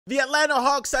The Atlanta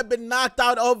Hawks have been knocked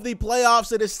out of the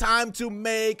playoffs. It is time to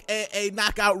make a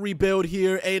knockout rebuild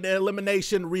here, an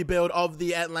elimination rebuild of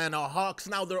the Atlanta Hawks.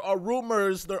 Now, there are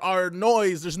rumors,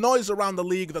 there's noise around the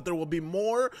league that there will be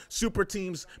more super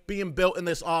teams being built in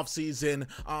this offseason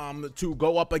to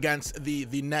go up against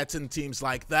the Nets and teams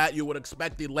like that. You would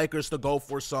expect the Lakers to go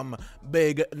for some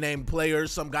big name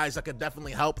players, some guys that could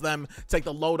definitely help them take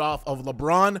the load off of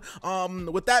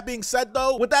LeBron. With that being said,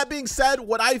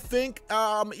 what I think,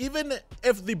 even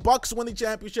if the Bucks win the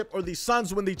championship or the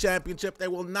Suns win the championship, they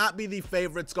will not be the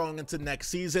favorites going into next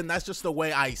season. That's just the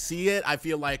way I see it. I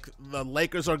feel like the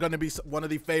Lakers are going to be one of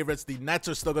the favorites. The Nets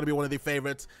are still going to be one of the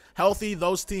favorites. Healthy,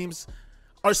 those teams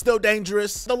are still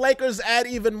dangerous. The Lakers add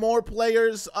even more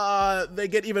players. They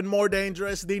get even more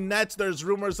dangerous. The Nets, there's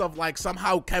rumors of like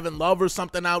somehow Kevin Love or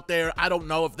something out there. I don't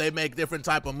know if they make different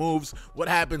type of moves, what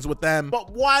happens with them.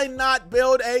 But why not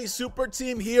build a super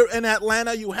team here in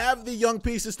Atlanta? You have the young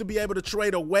pieces to be able to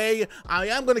trade away. I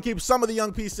am going to keep some of the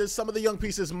young pieces. Some of the young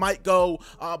pieces might go,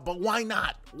 but why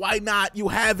not? Why not? You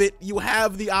have it. You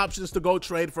have the options to go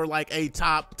trade for like a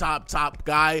top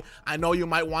guy. I know you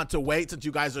might want to wait since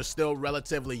you guys are still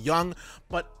relatively young,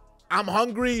 but I'm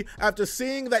hungry after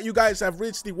seeing that you guys have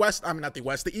reached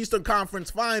the Eastern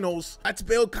Conference Finals. Let's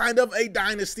build kind of a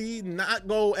dynasty, not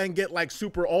go and get like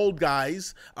super old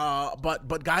guys,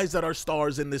 but guys that are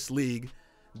stars in this league.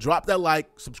 Drop that like,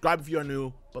 subscribe if you're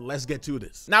new, but let's get to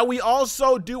this. Now, we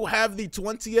also do have the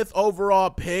 20th overall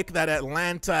pick that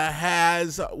Atlanta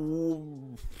has.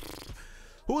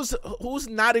 Who's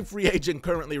not a free agent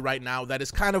currently right now that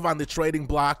is kind of on the trading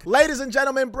block? Ladies and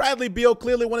gentlemen, Bradley Beal,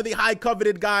 clearly one of the high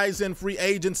coveted guys in free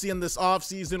agency in this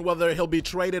offseason. Whether he'll be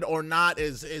traded or not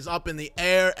is up in the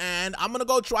air, and I'm gonna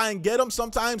go try and get him.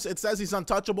 Sometimes it says he's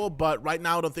untouchable, but right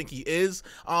now I don't think he is.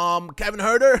 Kevin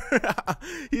Huerter,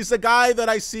 he's a guy that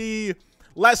I see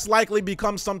less likely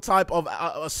become some type of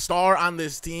a star on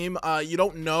this team. You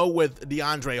don't know with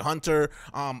DeAndre Hunter.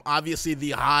 Obviously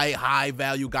the high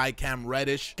value guy Cam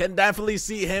Reddish, can definitely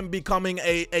see him becoming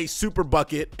a super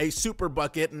bucket.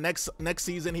 Next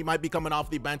season he might be coming off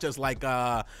the bench as like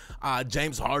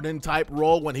James Harden type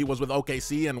role when he was with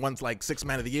OKC and won like 6th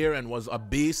man of the year and was a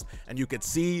beast, and you could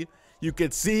see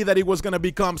that he was going to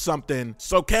become something.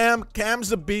 So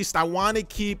Cam's a beast. I want to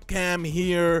keep Cam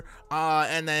here.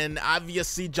 And then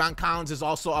obviously John Collins is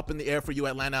also up in the air for you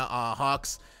Atlanta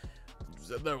Hawks.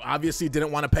 They obviously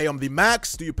didn't want to pay him the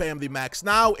max. Do you pay him the max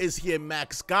now? Is he a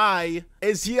max guy?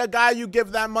 Is he a guy you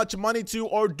give that much money to,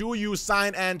 or do you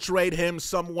sign and trade him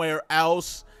somewhere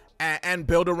else and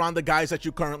build around the guys that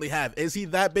you currently have? Is he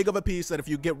that big of a piece that if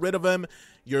you get rid of him,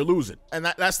 you're losing? And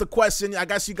that's the question I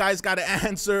guess you guys got to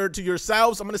answer to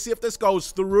yourselves. I'm going to see if this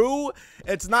goes through.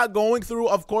 It's not going through.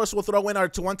 Of course, we'll throw in our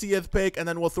 20th pick, and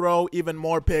then we'll throw even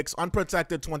more picks.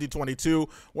 Unprotected 2022.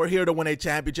 We're here to win a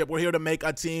championship. We're here to make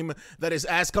a team that is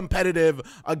as competitive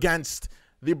against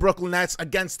the Brooklyn Nets,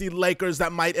 against the Lakers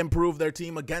that might improve their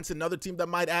team, against another team that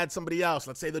might add somebody else.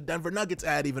 Let's say the Denver Nuggets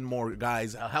add even more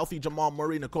guys. A healthy Jamal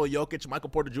Murray, Nikola Jokic, Michael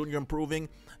Porter Jr. improving.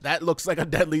 That looks like a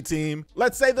deadly team.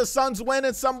 Let's say the Suns win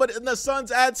and the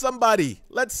Suns add somebody.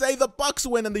 Let's say the Bucks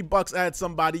win and the Bucks add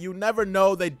somebody. You never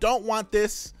know. They don't want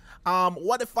this.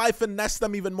 What if I finesse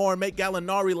them even more and make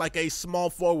Gallinari like a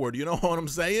small forward? You know what I'm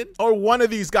saying? Or one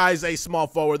of these guys a small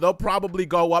forward. They'll probably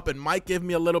go up and might give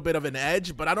me a little bit of an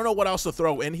edge, but I don't know what else to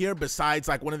throw in here besides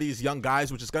like one of these young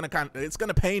guys, which is it's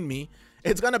gonna pain me.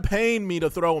 It's gonna pain me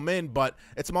to throw him in, but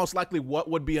it's most likely what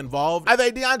would be involved. Either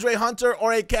a DeAndre Hunter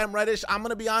or a Cam Reddish. I'm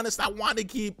gonna be honest, I want to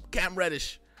keep Cam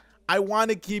Reddish. I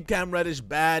want to keep Cam Reddish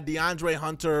bad. DeAndre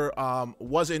Hunter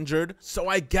was injured, so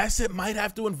I guess it might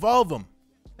have to involve him.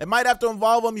 It might have to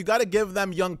involve them. You got to give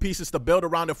them young pieces to build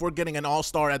around. If we're getting an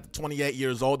all-star at 28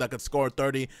 years old that could score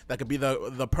 30, that could be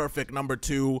the perfect number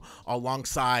 2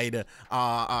 alongside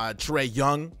Trae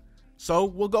Young. So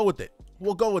we'll go with it.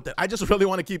 We'll go with it. I just really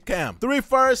want to keep Cam. 3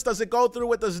 first. Does it go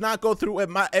through? It does not go through. It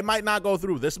might not go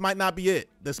through. This might not be it.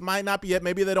 This might not be it.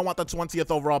 Maybe they don't want the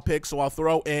 20th overall pick, so I'll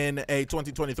throw in a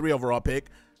 2023 overall pick.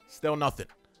 Still nothing.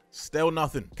 Still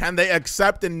nothing. Can they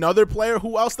accept another player?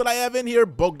 Who else did I have in here?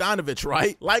 Bogdanovich,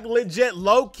 right? Like legit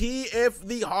low-key, if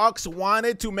the Hawks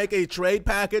wanted to make a trade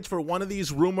package for one of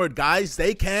these rumored guys,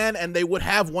 they can, and they would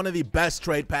have one of the best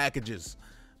trade packages.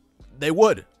 They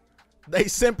would. They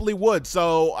simply would.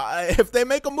 So if they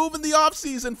make a move in the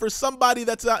offseason for somebody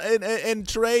that's in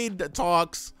trade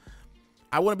talks,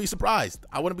 I wouldn't be surprised.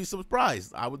 I wouldn't be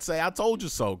surprised. I would say I told you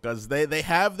so, because they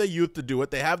have the youth to do it.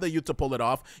 They have the youth to pull it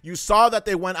off. You saw that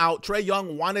they went out. Trae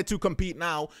Young wanted to compete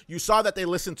now. You saw that they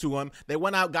listened to him. They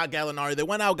went out, got Gallinari. They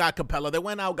went out, got Capella. They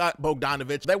went out, got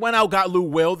Bogdanovich. They went out, got Lou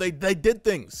Will. They did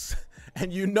things.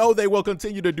 and you know they will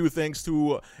continue to do things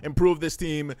to improve this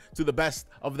team to the best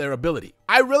of their ability.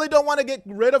 I really don't want to get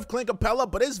rid of Clint Capella,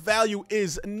 but his value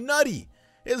is nutty.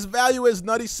 His value is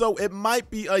nutty, so it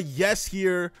might be a yes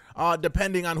here,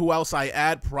 depending on who else I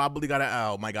add. Probably gotta,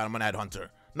 oh my God, I'm gonna add Hunter.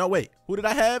 No, wait, who did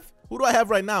I have? Who do I have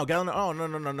right now? Gallon, oh,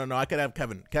 no, I could have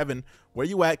Kevin. Kevin, where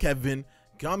you at, Kevin?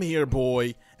 Come here,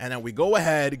 boy. And then we go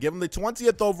ahead, give him the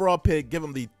 20th overall pick, give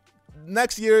him the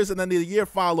next year's, and then the year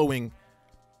following.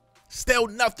 Still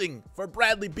nothing for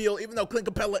Bradley Beal, even though Clint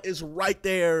Capella is right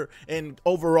there, and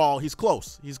overall, he's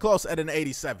close. He's close at an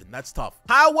 87. That's tough.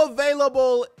 How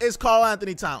available is Karl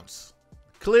Anthony Towns?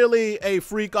 Clearly a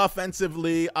freak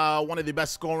offensively, one of the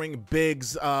best scoring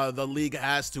bigs the league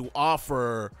has to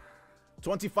offer.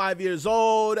 25 years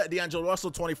old, D'Angelo Russell,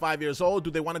 25 years old.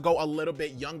 Do they want to go a little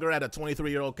bit younger at a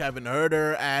 23-year-old Kevin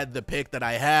Huerter, add the pick that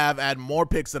I have, add more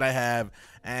picks that I have,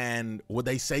 and would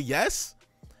they say yes?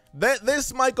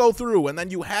 This might go through, and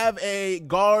then you have a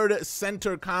guard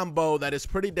center combo that is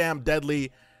pretty damn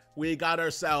deadly. We got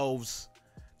ourselves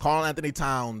Karl Anthony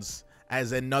Towns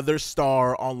as another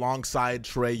star alongside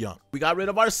Trae Young. We got rid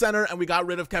of our center and we got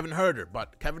rid of Kevin Huerter,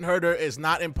 but Kevin Huerter is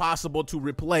not impossible to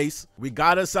replace. We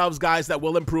got ourselves guys that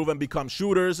will improve and become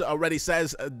shooters. Already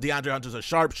says DeAndre Hunter's a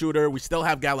sharpshooter. We still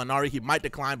have Gallinari. He might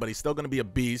decline, but he's still going to be a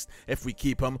beast if we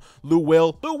keep him. Lou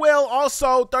Will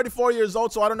also 34 years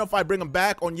old, so I don't know if I bring him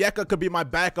back. Onyeka could be my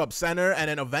backup center and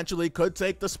then eventually could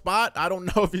take the spot. I don't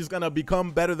know if he's going to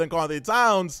become better than Karl Anthony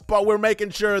Towns, but we're making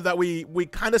sure that we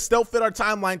kind of still fit our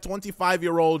timeline.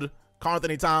 25-year-old Karl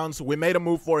Anthony Towns. We made a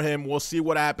move for him. We'll see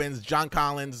what happens. John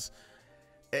Collins.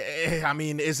 I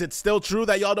mean, is it still true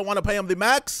that y'all don't want to pay him the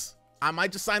max? I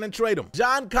might just sign and trade him.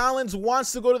 John Collins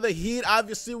wants to go to the Heat.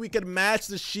 Obviously, we could match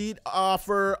the sheet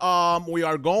offer. We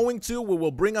are going to. We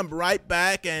will bring him right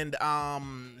back and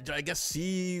I guess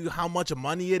see how much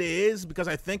money it is, because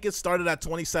I think it started at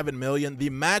 27 million.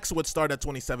 The max would start at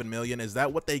 27 million. Is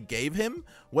that what they gave him?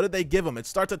 What did they give him? It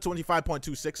starts at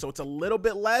 25.26, so it's a little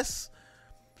bit less.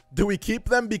 Do we keep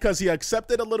them because he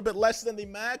accepted a little bit less than the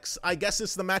max? I guess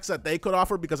it's the max that they could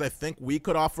offer, because I think we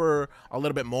could offer a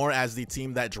little bit more as the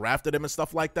team that drafted him and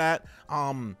stuff like that.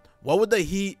 What would the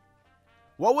Heat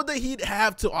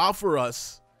have to offer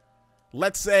us?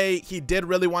 Let's say he did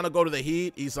really want to go to the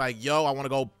Heat. He's like, yo, I want to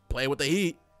go play with the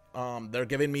Heat. They're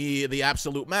giving me the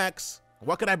absolute max.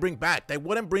 What could I bring back? They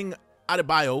wouldn't bring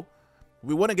Adebayo.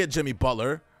 We wouldn't get Jimmy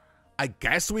Butler. I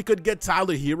guess we could get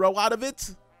Tyler Hero out of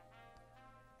it.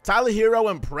 Tyler Hero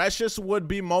and Precious would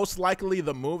be most likely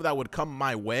the move that would come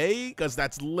my way, because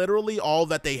that's literally all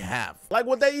that they have. Like,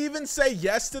 would they even say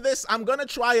yes to this? I'm going to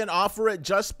try and offer it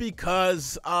just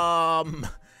because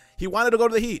he wanted to go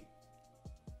to the Heat,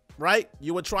 right?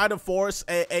 You would try to force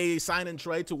a sign and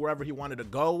trade to wherever he wanted to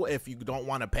go if you don't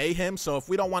want to pay him. So if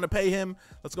we don't want to pay him,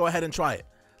 let's go ahead and try it.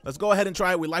 Let's go ahead and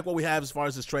try it. We like what we have as far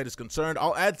as this trade is concerned.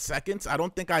 I'll add seconds. I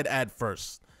don't think I'd add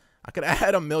first. I could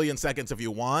add 1,000,000 seconds if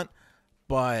you want,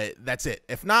 but that's it.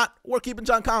 If not, we're keeping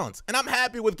John Collins. And I'm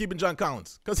happy with keeping John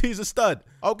Collins because he's a stud.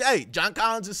 Okay, John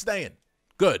Collins is staying.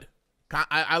 Good.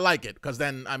 I like it, because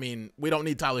then, I mean, we don't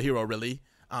need Tyler Hero, really.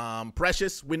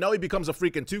 Precious, we know he becomes a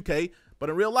freaking 2K, but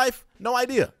in real life, no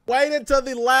idea. Wait until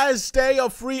the last day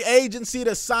of free agency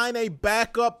to sign a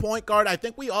backup point guard. I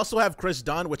think we also have Chris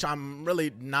Dunn, which I'm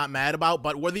really not mad about,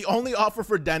 but we're the only offer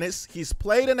for Dennis. He's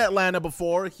played in Atlanta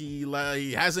before.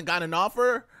 He hasn't got an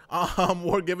offer.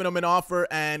 We're giving him an offer,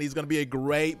 and he's going to be a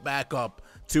great backup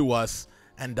to us,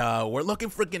 and we're looking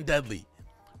freaking deadly.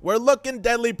 We're looking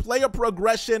deadly. Player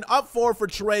progression up 4 for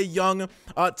Trae Young.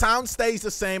 Towns stays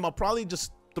the same. I'll probably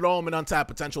just throw him in untapped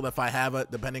potential if I have it,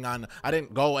 depending on, I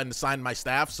didn't go and sign my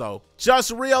staff, so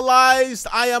just realized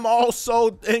I am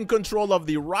also in control of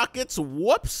the Rockets.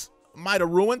 Whoops, might have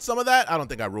ruined some of that. I don't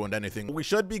think I ruined anything. We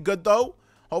should be good though.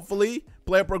 Hopefully,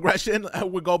 player progression,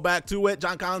 we'll go back to it.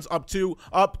 John Collins up two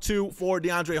for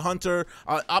DeAndre Hunter,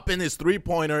 up in his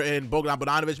three-pointer, and Bogdan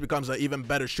Bogdanovic becomes an even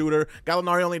better shooter.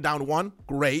 Gallinari only down 1,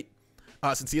 great,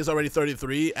 since he is already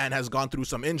 33 and has gone through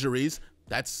some injuries.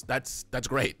 That's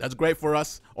great. That's great for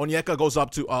us. Onyeka goes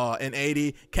up to an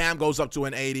 80. Cam goes up to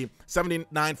an 80.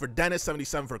 79 for Dennis,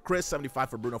 77 for Chris, 75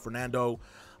 for Bruno Fernando.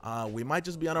 We might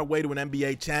just be on our way to an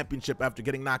NBA championship after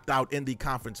getting knocked out in the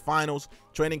conference finals.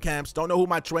 Training camps. Don't know who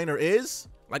my trainer is.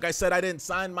 Like I said, I didn't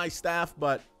sign my staff,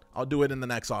 but I'll do it in the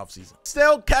next offseason.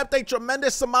 Still kept a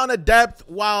tremendous amount of depth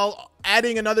while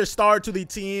adding another star to the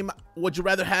team. Would you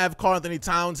rather have Karl Anthony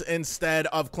Towns instead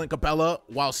of Clint Capella,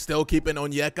 while still keeping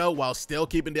Onyeka, while still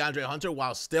keeping DeAndre Hunter,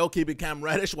 while still keeping Cam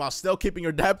Reddish, while still keeping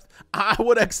your depth? I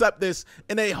would accept this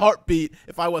in a heartbeat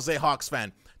if I was a Hawks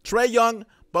fan. Trae Young,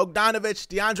 Bogdanovic,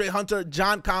 DeAndre Hunter,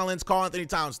 John Collins, Karl Anthony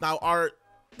Towns. Now, our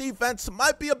defense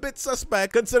might be a bit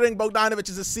suspect considering Bogdanovic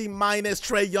is a C-.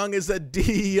 Trae Young is a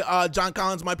D. John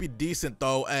Collins might be decent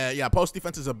though. Yeah, post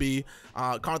defense is a B.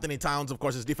 Karl Anthony Towns, of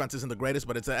course, his defense isn't the greatest,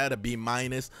 but it's at a B-.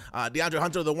 DeAndre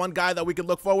Hunter, the one guy that we could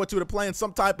look forward to playing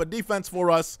some type of defense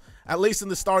for us, at least in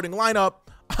the starting lineup.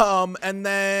 And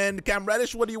then Cam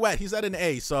Reddish, what are you at? He's at an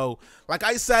A. So like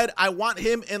I said, I want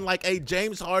him in like a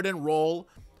James Harden role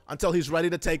until he's ready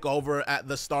to take over at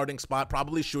the starting spot,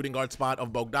 probably shooting guard spot of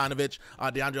Bogdanovic.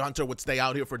 DeAndre Hunter would stay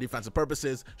out here for defensive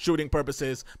purposes, shooting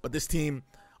purposes, but this team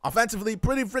offensively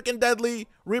pretty freaking deadly.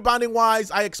 Rebounding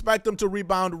wise, I expect them to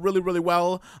rebound really, really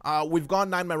well. We've gone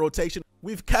 9-man rotation.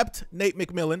 We've kept Nate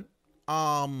McMillan.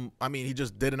 I mean, he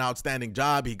just did an outstanding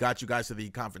job. He got you guys to the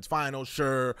conference finals.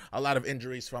 Sure, a lot of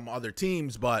injuries from other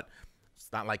teams, but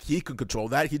it's not like he could control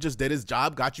that. He just did his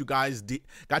job, got you guys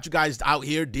out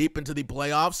here deep into the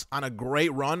playoffs on a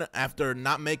great run after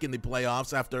not making the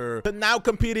playoffs, after now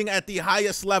competing at the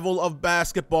highest level of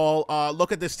basketball.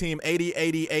 Look at this team, 80,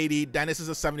 80, 80. Dennis is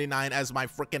a 79 as my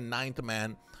freaking 9th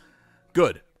man.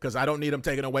 Good, because I don't need him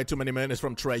taking away too many minutes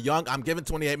from Trae Young. I'm giving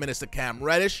 28 minutes to Cam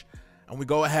Reddish. And we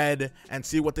go ahead and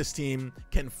see what this team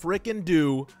can freaking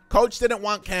do. Coach didn't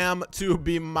want Cam to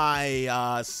be my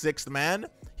 6th man.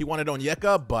 He wanted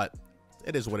Onyeka, but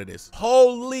it is what it is.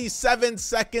 Holy 7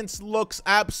 seconds looks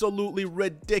absolutely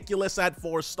ridiculous at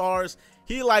 4 stars.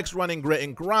 He likes running grit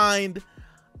and grind.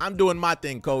 I'm doing my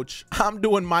thing, coach. I'm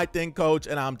doing my thing, coach,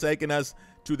 and I'm taking us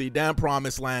to the damn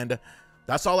promised land.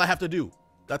 That's all I have to do.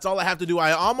 That's all I have to do.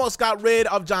 I almost got rid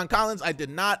of John Collins. I did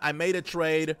not. I made a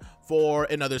trade for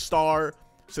another star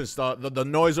since the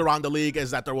noise around the league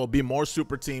is that there will be more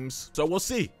super teams. So we'll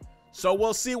see. So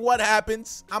we'll see what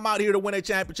happens. I'm out here to win a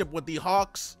championship with the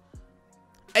Hawks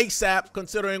ASAP,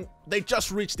 considering they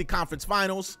just reached the conference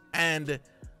finals and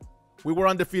we were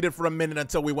undefeated for a minute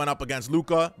until we went up against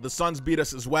Luka. The Suns beat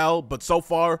us as well, but so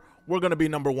far we're going to be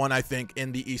 #1, I think,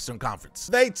 in the Eastern Conference.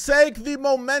 They take the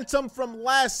momentum from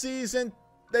last season.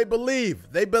 They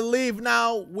believe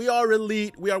now. We are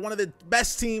elite. We are one of the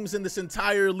best teams in this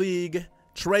entire league.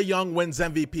 Trae Young wins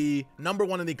MVP,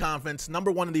 #1 in the conference,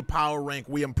 #1 in the power rank.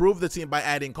 We improved the team by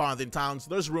adding Karl Anthony Towns.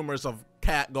 There's rumors of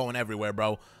Cat going everywhere,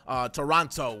 bro.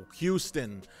 Toronto,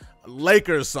 Houston,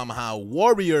 Lakers somehow.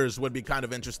 Warriors would be kind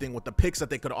of interesting with the picks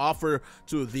that they could offer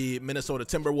to the Minnesota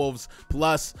Timberwolves.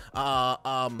 Plus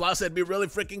it'd be really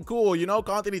freaking cool, you know,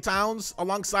 Karl Anthony Towns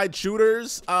alongside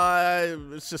shooters.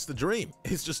 It's just a dream.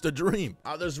 It's just a dream.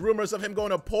 There's rumors of him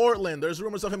going to Portland. There's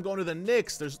rumors of him going to the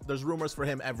Knicks. There's rumors for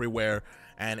him everywhere,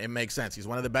 and it makes sense. He's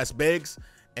one of the best bigs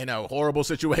in a horrible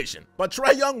situation. But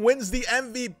Trae Young wins the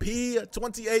MVP,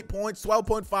 28 points,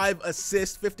 12.5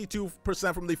 assists,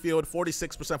 52% from the field,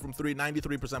 46% from 3,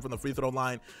 93% from the free throw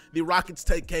line. The Rockets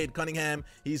take Cade Cunningham.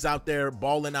 He's out there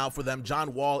balling out for them.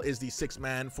 John Wall is the 6th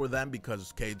man for them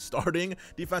because Cade's starting.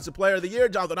 Defensive player of the year,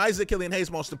 Jonathan Isaac. Killian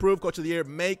Hayes, most improved. Coach of the year,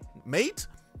 Nate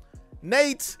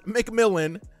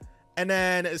McMillan. And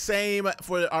then same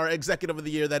for our executive of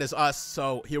the year, that is us.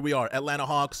 So here we are, Atlanta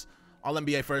Hawks.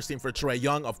 All-NBA first team for Trae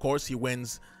Young. Of course, he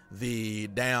wins the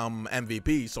damn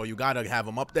MVP, so you gotta have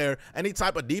him up there. Any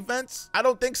type of defense? I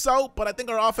don't think so, but I think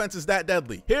our offense is that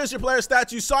deadly. Here's your player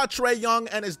stats. You saw Trae Young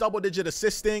and his double-digit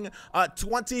assisting.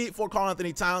 20 for Karl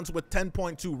Anthony Towns with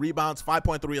 10.2 rebounds,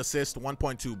 5.3 assists,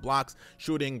 1.2 blocks,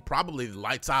 shooting probably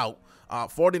lights out.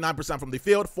 49% from the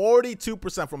field,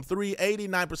 42% from 3,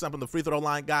 89% from the free throw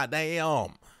line. God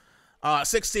damn.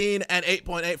 16 and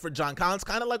 8.8 for John Collins,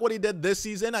 kind of like what he did this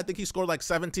season. I think he scored like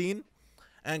 17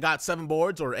 and got 7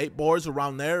 boards or 8 boards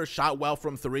around there. Shot well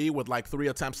from 3 with like 3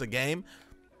 attempts a game.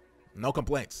 No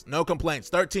complaints. No complaints.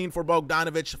 13 for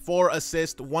Bogdanovic, 4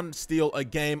 assists, 1 steal a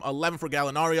game. 11 for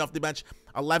Gallinari off the bench.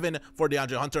 11 for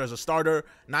DeAndre Hunter as a starter.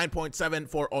 9.7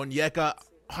 for Onyeka.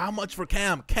 How much for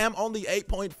Cam? Cam only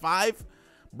 8.5?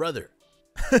 Brother,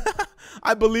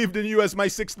 I believed in you as my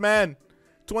 6th man.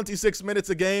 26 minutes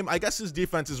a game. I guess his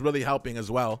defense is really helping as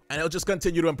well. And he'll just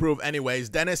continue to improve anyways.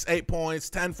 Dennis, 8 points.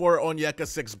 10 for Onyeka,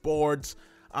 6 boards.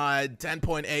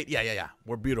 10.8. Yeah.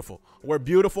 We're beautiful. We're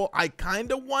beautiful. I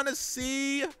kind of want to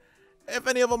see if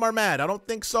any of them are mad. I don't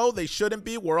think so. They shouldn't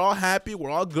be. We're all happy. We're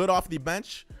all good off the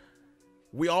bench.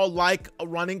 We all like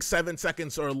running 7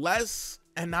 seconds or less.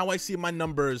 And now I see my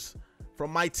numbers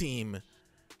from my team.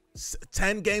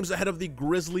 10 games ahead of the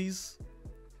Grizzlies.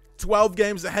 12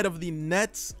 games ahead of the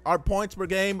Nets. Our points per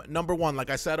game, #1.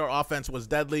 Like I said, our offense was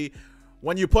deadly.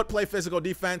 When you play physical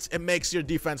defense, it makes your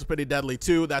defense pretty deadly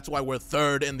too. That's why we're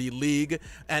 3rd in the league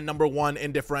and #1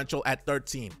 in differential at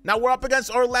 13. Now we're up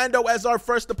against Orlando as our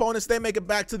first opponents. They make it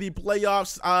back to the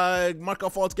playoffs. Marco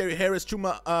Fultz, Gary Harris,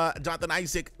 Chuma, Jonathan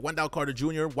Isaac, Wendell Carter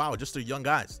Jr. Wow, just their young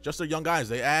guys. Just their young guys.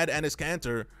 They add Enes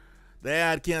Kanter They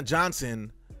had Keon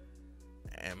Johnson,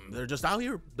 and they're just out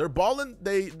here. They're balling.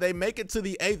 They make it to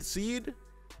the 8th seed.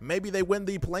 Maybe they win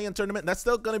the play-in tournament. That's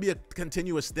still going to be a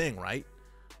continuous thing, right?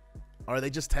 Are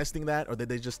they just testing that, or did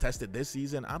they just test it this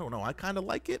season? I don't know. I kind of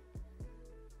like it.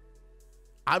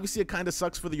 Obviously, it kind of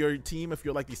sucks for your team if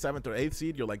you're like the 7th or 8th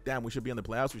seed. You're like, damn, we should be in the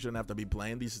playoffs. We shouldn't have to be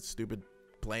playing these stupid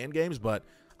playing games, but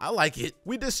I like it.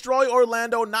 We destroy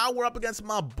Orlando. Now we're up against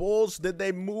my Bulls. Did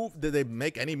they move? Did they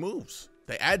make any moves?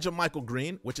 They add Michael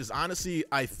Green, which is honestly,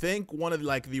 I think, one of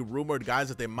like the rumored guys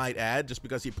that they might add just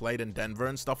because he played in Denver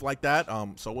and stuff like that.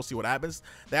 So we'll see what happens.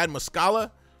 They add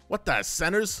Muscala. What the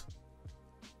centers?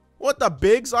 What the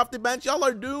bigs off the bench? Y'all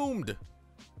are doomed.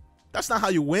 That's not how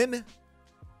you win.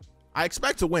 I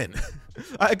expect to win.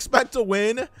 I expect to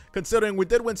win, considering we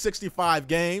did win 65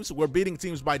 games. We're beating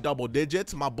teams by double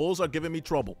digits. My Bulls are giving me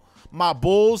trouble. My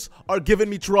Bulls are giving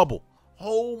me trouble.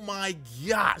 Oh my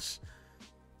gosh.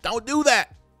 Don't do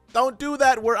that. Don't do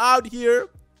that. We're out here,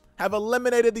 have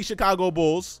eliminated the Chicago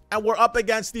Bulls, and we're up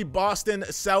against the Boston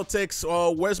Celtics. Oh,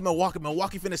 where's Milwaukee?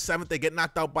 Milwaukee finished 7th. They get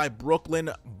knocked out by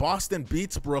Brooklyn. Boston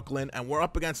beats Brooklyn, and we're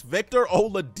up against Victor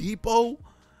Oladipo,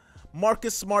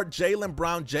 Marcus Smart, Jaylen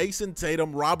Brown, Jason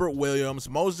Tatum, Robert Williams,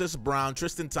 Moses Brown,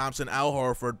 Tristan Thompson, Al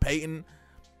Horford, Peyton.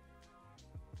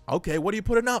 Okay, what are you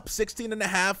putting up?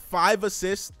 16.5, 5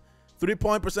 assists,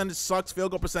 3-point percentage sucks, field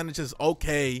goal percentage is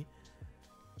okay.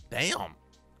 Damn.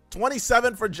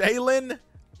 27 for Jaylen,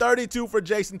 32 for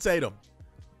Jason Tatum.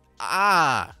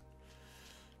 I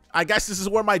guess this is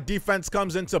where my defense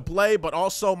comes into play, but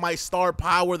also my star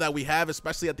power that we have,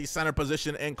 especially at the center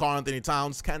position in Karl Anthony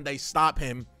Towns. Can they stop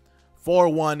him?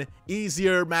 4-1,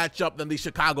 easier matchup than the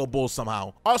Chicago Bulls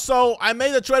somehow. Also, I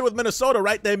made a trade with Minnesota,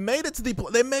 right? They made it to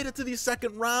the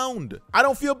second round. I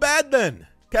don't feel bad then.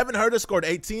 Kevin Huerter scored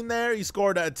 18 there. He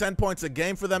scored 10 points a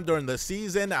game for them during the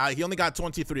season. He only got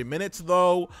 23 minutes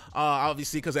though,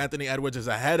 obviously because Anthony Edwards is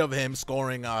ahead of him,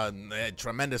 scoring a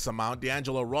tremendous amount.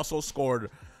 D'Angelo Russell scored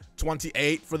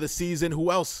 28 for the season. Who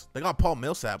else? They got Paul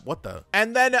Millsap. What the?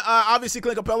 And then obviously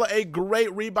Clint Capella, a great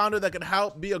rebounder that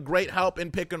could be a great help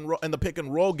in the pick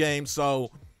and roll game. So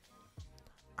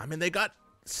I mean, they got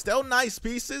still nice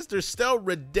pieces. They're still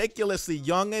ridiculously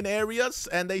young in areas,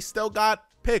 and they still got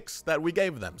picks that we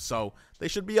gave them, so they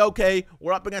should be okay.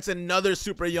 We're up against another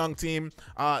super young team.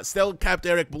 Still kept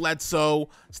Eric Bledsoe,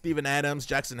 Steven Adams,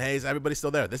 Jackson Hayes. Everybody's still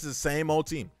there. This is the same old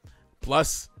team,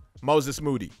 plus Moses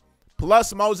Moody.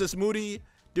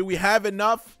 Do we have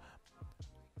enough?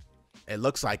 It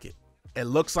looks like it. It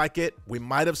looks like it. We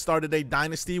might have started a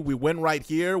dynasty. We win right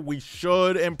here. We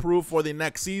should improve for the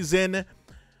next season.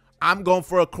 I'm going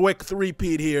for a quick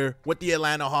three-peat here with the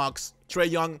Atlanta Hawks. Trae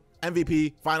Young,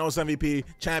 MVP, Finals MVP,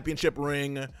 championship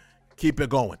ring. Keep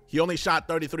it going. He only shot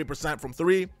 33% from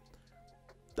 3.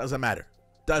 Doesn't matter.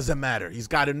 Doesn't matter. He's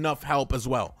got enough help as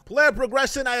well. Player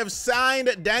progression. I have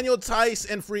signed Daniel Tice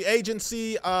in free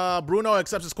agency. Bruno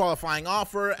accepts his qualifying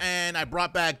offer, and I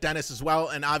brought back Dennis as well,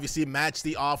 and obviously matched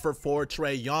the offer for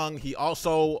Trae Young. He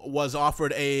also was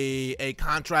offered a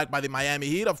contract by the Miami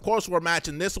Heat. Of course, we're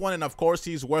matching this one, and of course,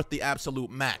 he's worth the absolute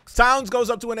max. Towns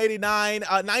goes up to an 89,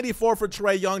 94 for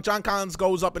Trae Young. John Collins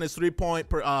goes up in his three-point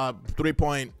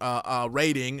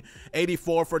rating.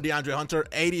 84 for DeAndre Hunter,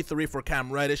 83 for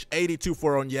Cam Reddish, 82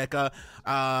 for Onyeka.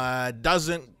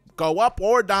 Doesn't go up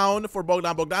or down for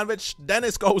Bogdan Bogdanovic.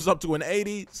 Dennis goes up to an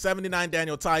 80, 79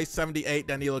 Daniel Tice, 78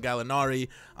 Danilo Gallinari.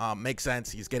 Makes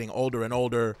sense. He's getting older and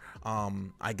older.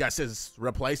 I guess his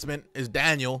replacement is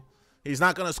Daniel. He's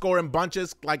not going to score in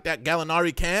bunches like that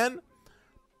Gallinari can,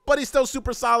 but he's still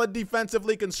super solid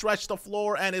defensively, can stretch the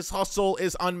floor, and his hustle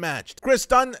is unmatched. Chris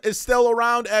Dunn is still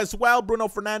around as well. Bruno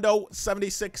Fernando,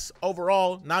 76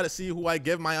 overall. Now to see who I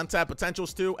give my untapped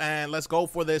potentials to, and let's go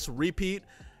for this repeat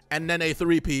and then a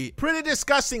three-peat. Pretty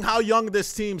disgusting how young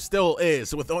this team still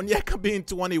is, with Onyeka being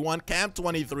 21, Cam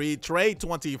 23, Trae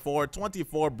 24,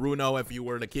 24 Bruno if you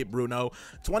were to keep Bruno,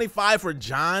 25 for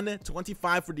John,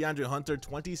 25 for DeAndre Hunter,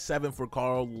 27 for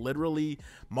Karl. Literally,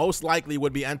 most likely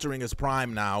would be entering his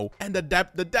prime now. And the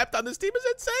depth on this team is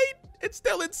insane. It's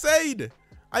still insane.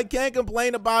 I can't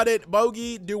complain about it.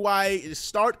 Bogey, do I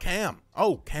start Cam?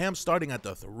 Oh, Cam starting at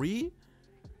the 3?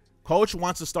 Coach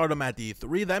wants to start him at the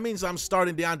 3. That means I'm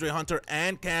starting DeAndre Hunter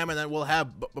and Cam, and then we'll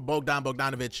have Bogdan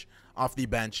Bogdanovic off the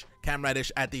bench. Cam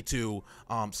Reddish at the 2.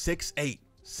 6'8".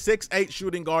 6'8"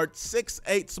 shooting guard,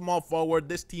 6'8" small forward.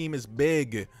 This team is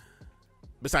big.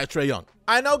 Besides Trae Young.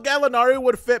 I know Gallinari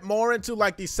would fit more into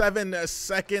like the 7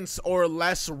 seconds or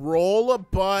less role,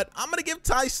 but I'm going to give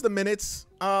Tice the minutes.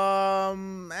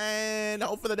 And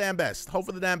hope for the damn best. Hope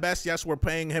for the damn best. Yes, we're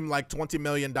paying him like $20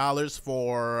 million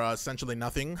for essentially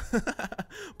nothing.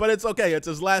 But it's okay. It's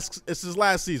his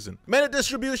last season. Minute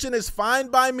distribution is fine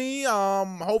by me.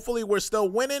 Hopefully we're still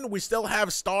winning. We still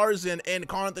have stars in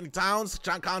Karl Anthony Towns.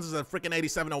 John Collins is a freaking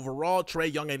 87 overall.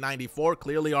 Trae Young a 94.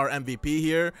 Clearly our MVP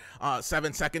here.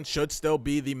 7 seconds should still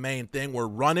be the main thing we're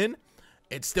running.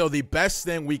 It's still the best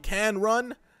thing we can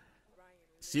run.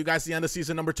 See you guys at the end of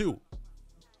season number 2.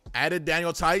 Added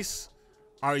Daniel Tice.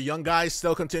 Our young guys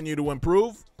still continue to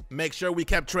improve. Make sure we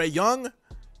kept Trae Young.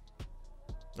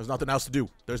 There's nothing else to do.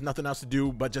 There's nothing else to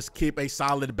do but just keep a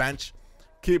solid bench.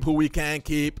 Keep who we can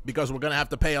keep because we're going to have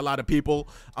to pay a lot of people.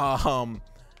 And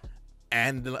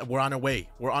we're on our way.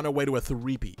 We're on our way to a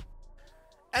 3-peat.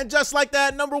 And just like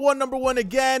that, number one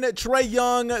again, Trae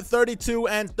Young, 32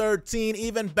 and 13,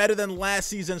 even better than last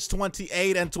season's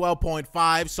 28 and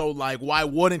 12.5. So, like, why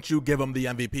wouldn't you give him the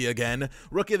MVP again?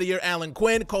 Rookie of the Year, Allen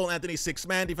Quinn. Karl Anthony, 6th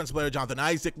man. Defensive player, Jonathan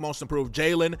Isaac. Most improved,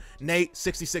 Jalen. Nate,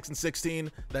 66 and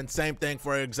 16. Then same thing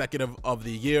for Executive of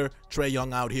the Year, Trae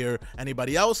Young out here.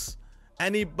 Anybody else?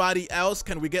 Anybody else?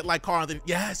 Can we get like Karl Anthony?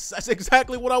 Yes, that's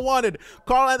exactly what I wanted.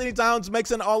 Karl Anthony Towns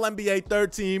makes an All-NBA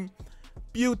 3rd team.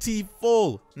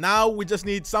 Beautiful. Now we just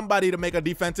need somebody to make a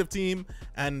defensive team,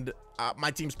 and my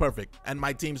team's perfect. And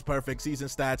my team's perfect. Season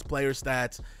stats, player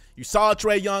stats. You saw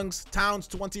Trae Young's. Towns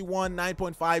 21,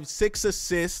 9.5, 6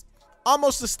 assists,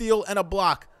 almost a steal and a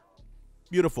block.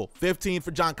 Beautiful. 15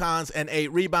 for John Collins and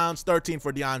 8 rebounds. 13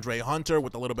 for DeAndre Hunter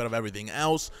with a little bit of everything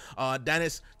else.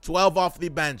 Dennis, 12 off the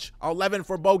bench. 11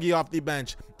 for Bogey off the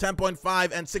bench.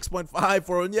 10.5 and 6.5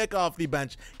 for Onyeka off the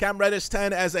bench. Cam Reddish,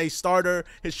 10 as a starter.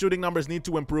 His shooting numbers need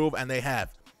to improve, and they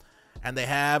have. And they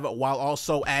have, while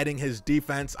also adding his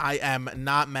defense. I am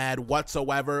not mad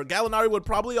whatsoever. Gallinari would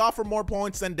probably offer more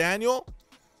points than Daniel,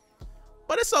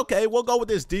 but it's okay. We'll go with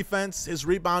his defense. His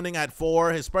rebounding at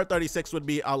 4. His per 36 would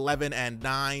be 11 and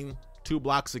 9. 2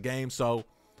 blocks a game, so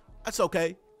that's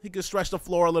okay. He can stretch the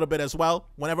floor a little bit as well.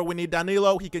 Whenever we need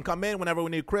Danilo, he can come in. Whenever we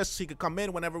need Chris, he can come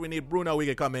in. Whenever we need Bruno, he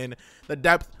can come in. The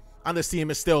depth on this team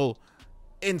is still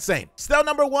insane. Still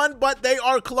number 1, but they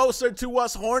are closer to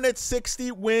us. Hornets,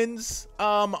 60 wins.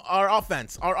 Our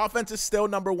offense is still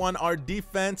number 1. Our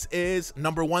defense is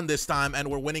number 1 this time, and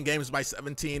we're winning games by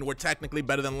 17. We're technically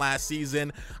better than last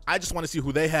season. I just want to see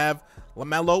who they have.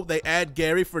 LaMelo, they add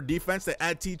Gary for defense. They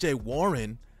add TJ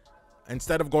Warren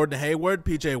instead of Gordon Hayward.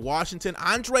 PJ Washington,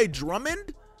 Andre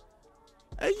Drummond.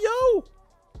 Hey, yo.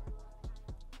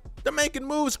 They're making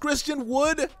moves. Christian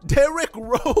Wood, Derrick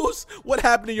Rose. What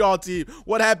happened to y'all team?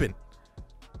 What happened?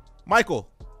 Michael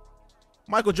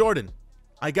Jordan.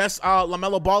 I guess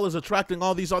LaMelo Ball is attracting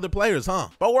all these other players, huh?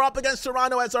 But we're up against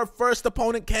Toronto as our first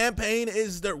opponent. Campaign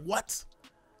is there. What?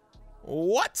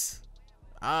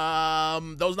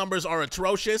 Those numbers are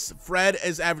atrocious. Fred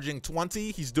is averaging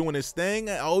 20. He's doing his thing.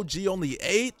 OG only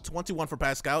 8. 21 for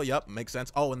Pascal. Yep, makes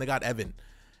sense. Oh, and they got Evan.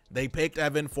 They picked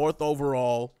Evan, 4th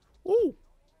overall.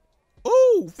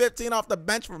 Ooh, 15 off the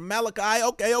bench for Malachi.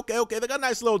 Okay. They got a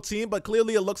nice little team, but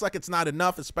clearly it looks like it's not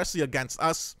enough, especially against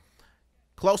us.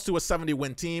 Close to a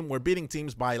 70-win team. We're beating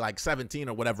teams by like 17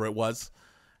 or whatever it was.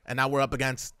 And now we're up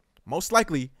against, most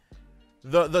likely,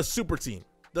 the super team.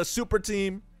 The super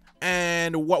team,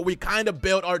 and what we kind of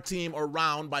built our team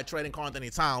around by trading Karl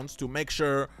Anthony Towns to make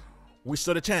sure we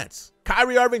stood a chance.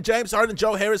 Kyrie Irving, James Harden,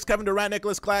 Joe Harris, Kevin Durant,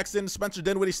 Nicholas Claxton, Spencer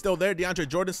Dinwiddie's still there. DeAndre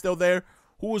Jordan's still there.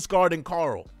 Who's guarding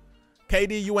Karl?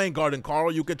 KD, you ain't guarding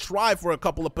Karl. You could try for a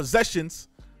couple of possessions,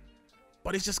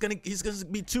 but he's gonna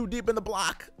be too deep in the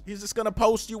block. He's just gonna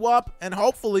post you up and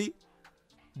hopefully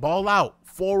ball out.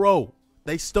 4-0.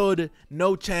 They stood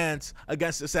no chance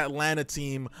against this Atlanta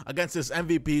team, against this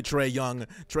MVP Trae Young.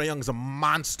 Trae Young's a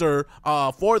monster.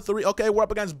 4-3. Okay, we're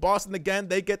up against Boston again.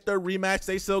 They get their rematch.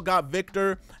 They still got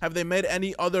Victor. Have they made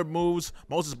any other moves?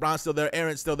 Moses Brown's still there.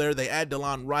 Aaron's still there. They add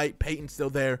DeLon Wright. Peyton's still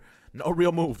there. No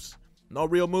real moves. No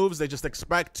real moves. They just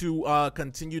expect to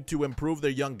continue to improve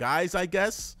their young guys, I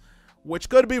guess, which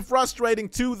could be frustrating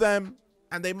to them,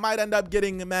 and they might end up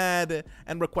getting mad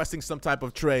and requesting some type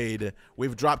of trade.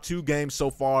 We've dropped 2 games so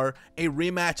far, a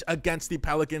rematch against the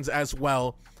Pelicans as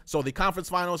well. So the conference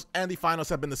finals and the finals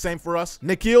have been the same for us.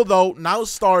 Nikhil, though, now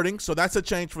starting, so that's a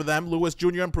change for them. Lewis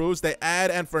Jr. improves. They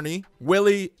add Anthony.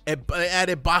 Willie, they add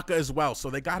Ibaka as well. So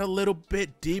they got a little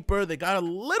bit deeper. They got a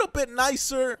little bit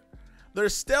nicer. They're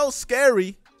still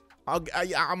scary. I'm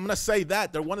going to say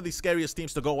that. They're one of the scariest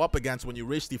teams to go up against when you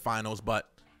reach the finals, but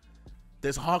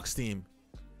this Hawks team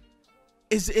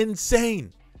is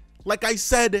insane. Like I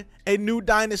said, a new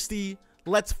dynasty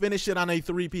Let's finish it on a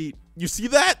three-peat. You see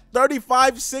that?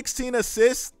 35, 16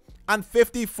 assists on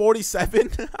 50,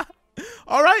 47.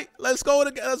 All right, let's go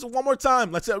again. Let's one more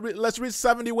time. Let's reach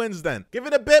 70 wins then. Give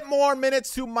it a bit more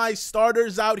minutes to my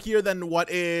starters out here than what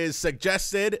is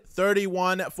suggested.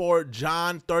 31 for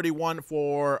John, 31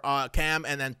 for Cam,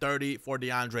 and then 30 for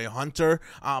DeAndre Hunter.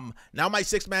 Now my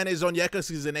sixth man is Onyeka.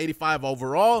 He's an 85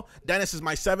 overall. Dennis is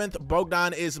my seventh.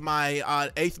 Bogdan is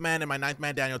my eighth man, and my ninth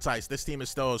man, Daniel Tice. This team is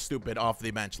still stupid off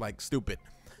the bench, like stupid.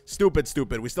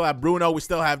 Stupid. We still have Bruno. We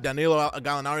still have Danilo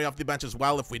Gallinari off the bench as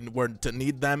well if we were to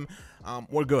need them.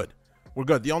 We're good.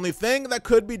 The only thing that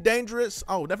could be dangerous,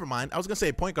 oh, never mind. I was going to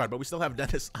say point guard, but we still have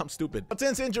Dennis. I'm stupid. But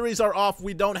since injuries are off,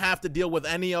 we don't have to deal with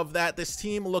any of that. This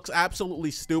team looks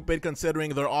absolutely stupid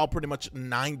considering they're all pretty much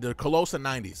they're close to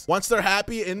 90s. Once they're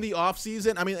happy in the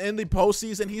offseason, I mean, in the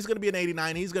postseason, he's going to be an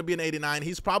 89. He's going to be an 89.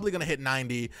 He's probably going to hit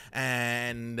 90.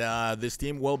 And this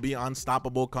team will be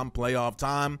unstoppable come playoff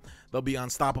time. They'll be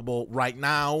unstoppable right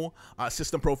now.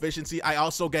 System proficiency. I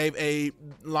also gave a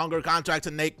longer contract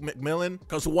to Nate McMillan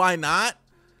because why not?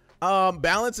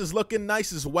 Balance is looking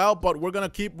nice as well, but we're going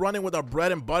to keep running with our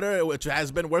bread and butter, which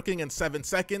has been working in 7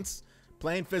 seconds.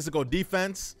 Playing physical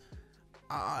defense.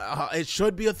 It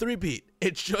should be a three-peat.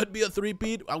 It should be a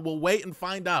three-peat. I will wait and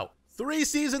find out. 3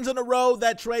 seasons in a row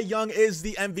that Trae Young is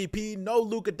the MVP. No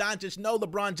Luka Doncic, no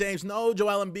LeBron James, no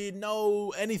Joel Embiid,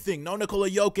 no anything. No Nikola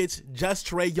Jokic, just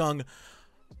Trae Young.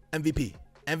 MVP.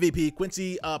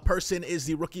 Quincy Person is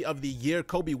the Rookie of the Year.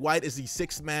 Kobe White is the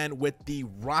 6th man with the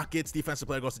Rockets. Defensive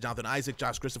player goes to Jonathan Isaac.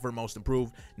 Josh Christopher, most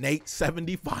improved. Nate,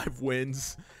 75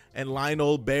 wins. And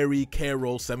Lionel Barry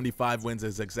Carroll, 75 wins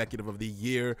as Executive of the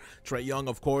Year. Trae Young,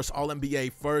 of course,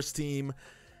 All-NBA first team.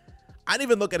 I didn't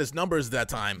even look at his numbers that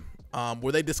time.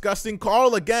 Were they disgusting?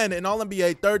 Karl again, an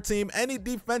All-NBA third team. Any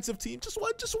defensive team? Just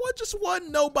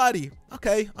one. Nobody.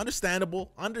 Okay, understandable.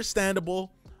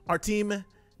 Our team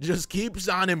just keeps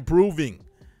on improving.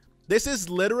 This is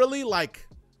literally like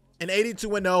an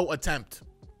 82-0 attempt.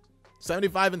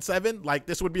 75-7. Like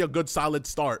this would be a good solid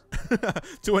start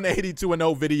to an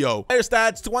 82-0 video. Player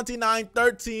stats: 29,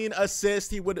 13 assists.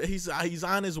 He's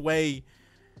on his way.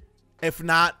 If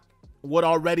not, would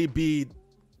already be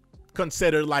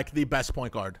considered like the best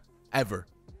point guard ever.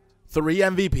 3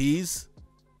 MVPs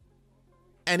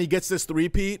and he gets this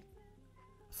three-peat.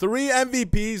 3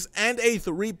 MVPs and a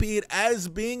three-peat as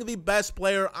being the best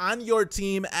player on your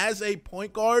team as a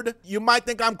point guard. You might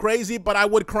think I'm crazy, but I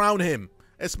would crown him,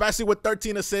 especially with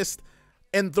 13 assists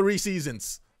in 3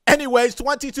 seasons. Anyways,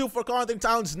 22 for Karl Anthony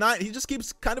Towns, 9. He just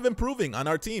keeps kind of improving on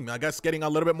our team. I guess getting a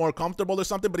little bit more comfortable or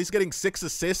something, but he's getting 6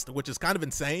 assists, which is kind of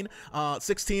insane.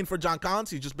 16 for John Collins.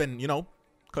 He's just been, you know,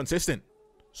 consistent.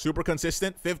 Super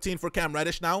consistent. 15 for Cam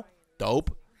Reddish now.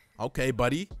 Dope. Okay,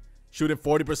 buddy. Shooting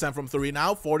 40% from 3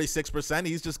 now, 46%.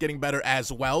 He's just getting better as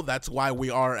well. That's why we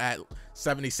are at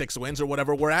 76 wins or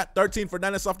whatever we're at. 13 for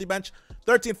Dennis off the bench.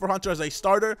 13 for Hunter as a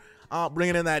starter.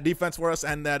 Bringing in that defense for us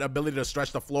and that ability to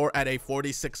stretch the floor at a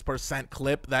 46%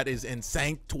 clip. That is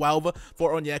insane. 12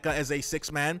 for Onyeka as a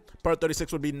 6-man. Per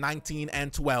 36 would be 19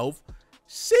 and 12.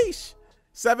 Sheesh.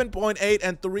 7.8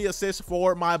 and 3 assists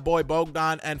for my boy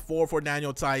Bogdan and 4 for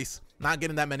Daniel Tice. Not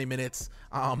getting that many minutes.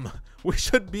 We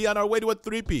should be on our way to a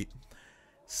three-peat.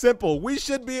 Simple. We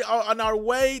should be on our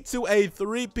way to a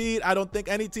three-peat. I don't think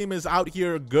any team is out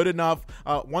here good enough.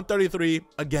 133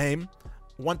 a game.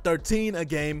 113 a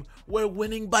game. We're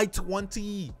winning by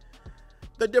 20.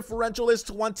 The differential is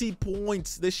 20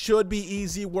 points. This should be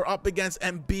easy. We're up against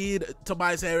Embiid,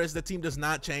 Tobias Harris. The team does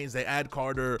not change. They add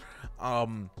Carter.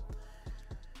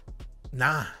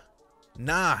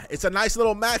 Nah, it's a nice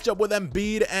little matchup with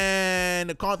Embiid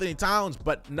and Karl Anthony Towns,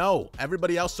 but no,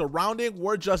 everybody else surrounding,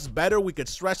 we're just better. We could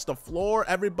stretch the floor.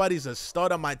 Everybody's a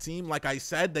stud on my team. Like I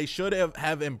said, they should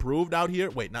have improved out here.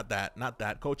 Wait, not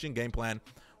that. Coaching, game plan.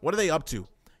 What are they up to?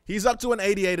 He's up to an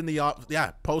 88 in the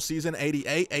postseason,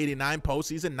 88, 89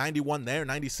 postseason, 91 there,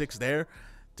 96 there.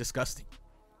 Disgusting.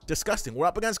 We're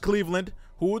up against Cleveland.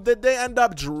 Who did they end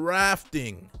up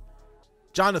drafting?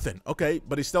 Jonathan, okay,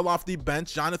 but he's still off the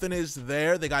bench. Jonathan is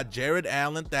there. They got Jared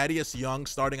Allen, Thaddeus Young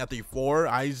starting at the 4,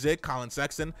 Isaac, Colin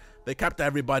Sexton. They kept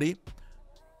everybody.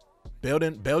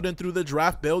 Building through the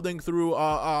draft, building through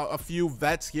a few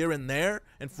vets here and there.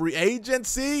 And free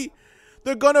agency,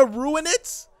 they're going to ruin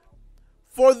it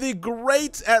for the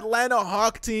great Atlanta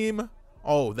Hawk team.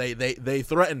 Oh, they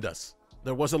threatened us.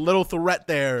 There was a little threat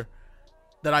there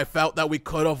that I felt that we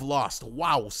could have lost.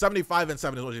 Wow,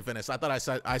 75-7 is what you finished. I thought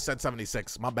I said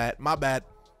 76. My bad.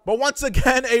 But once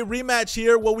again, a rematch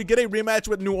here. Will we get a rematch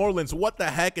with New Orleans? What the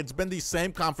heck? It's been these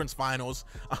same conference finals.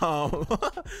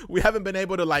 We haven't been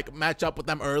able to like match up with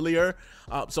them earlier.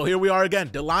 So here we are again.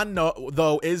 Delon,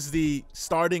 though, is the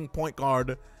starting point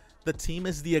guard. The team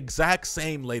is the exact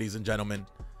same, ladies and gentlemen.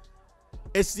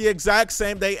 It's the exact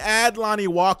same. They add Lonnie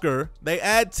Walker. They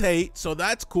add Tate, so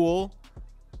that's cool.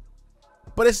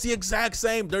 But it's the exact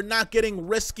same. They're not getting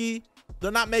risky. They're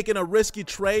not making a risky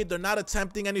trade. They're not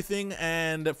attempting anything.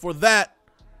 And for that,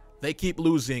 they keep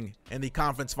losing in the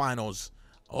conference finals.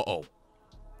 Uh-oh.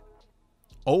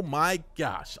 Oh, my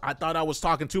gosh. I thought I was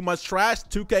talking too much trash.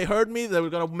 2K heard me. They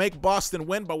were going to make Boston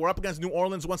win, but we're up against New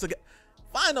Orleans once again.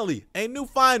 Finally, a new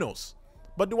finals.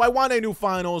 But do I want a new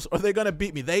finals, or are they going to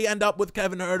beat me? They end up with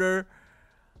Kevin Huerter.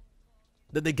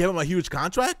 Did they give him a huge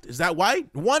contract? Is that why?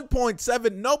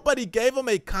 1.7. Nobody gave him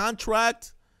a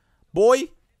contract.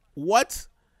 Boy. What?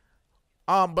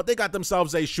 But they got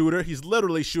themselves a shooter. He's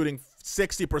literally shooting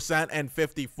 60% and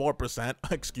 54%.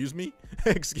 Excuse me.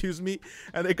 Excuse me.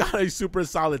 And they got a super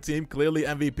solid team. Clearly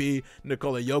MVP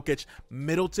Nikola Jokic.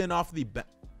 Middleton off the bench.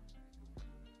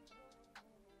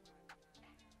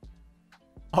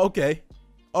 Okay.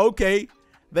 Okay.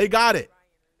 They got it.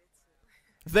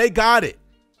 They got it.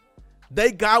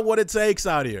 They got what it takes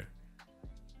out here.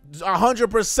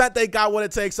 100% they got what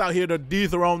it takes out here to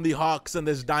dethrone the Hawks in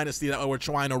this dynasty that we're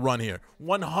trying to run here.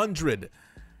 100.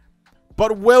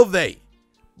 But will they?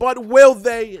 But will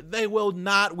they? They will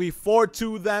not. We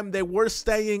 4-2 them. They were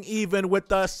staying even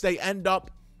with us. They end up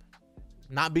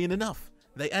not being enough.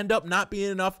 They end up not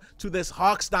being enough to this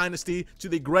Hawks dynasty, to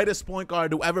the greatest point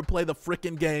guard to ever play the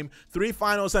freaking game. 3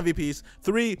 finals MVPs,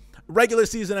 3 regular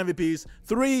season MVPs,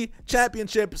 3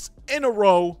 championships in a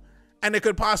row. And it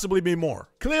could possibly be more.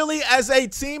 Clearly, as a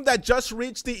team that just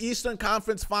reached the Eastern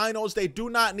Conference Finals, they do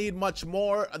not need much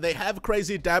more. They have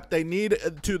crazy depth. They need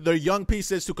their young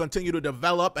pieces to continue to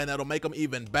develop, and that'll make them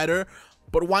even better.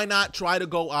 But why not try to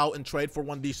go out and trade for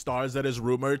one of these stars that is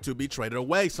rumored to be traded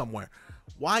away somewhere?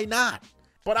 Why not?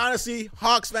 But honestly,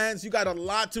 Hawks fans, you got a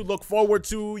lot to look forward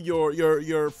to.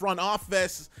 Your front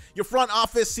office. Your front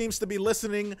office seems to be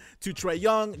listening to Trae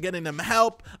Young, getting him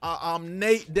help.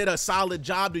 Nate did a solid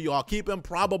job. Do you all keep him?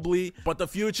 Probably. But the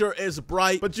future is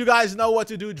bright. But you guys know what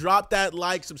to do. Drop that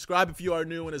like, subscribe if you are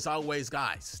new. And as always,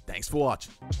 guys, thanks for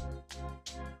watching.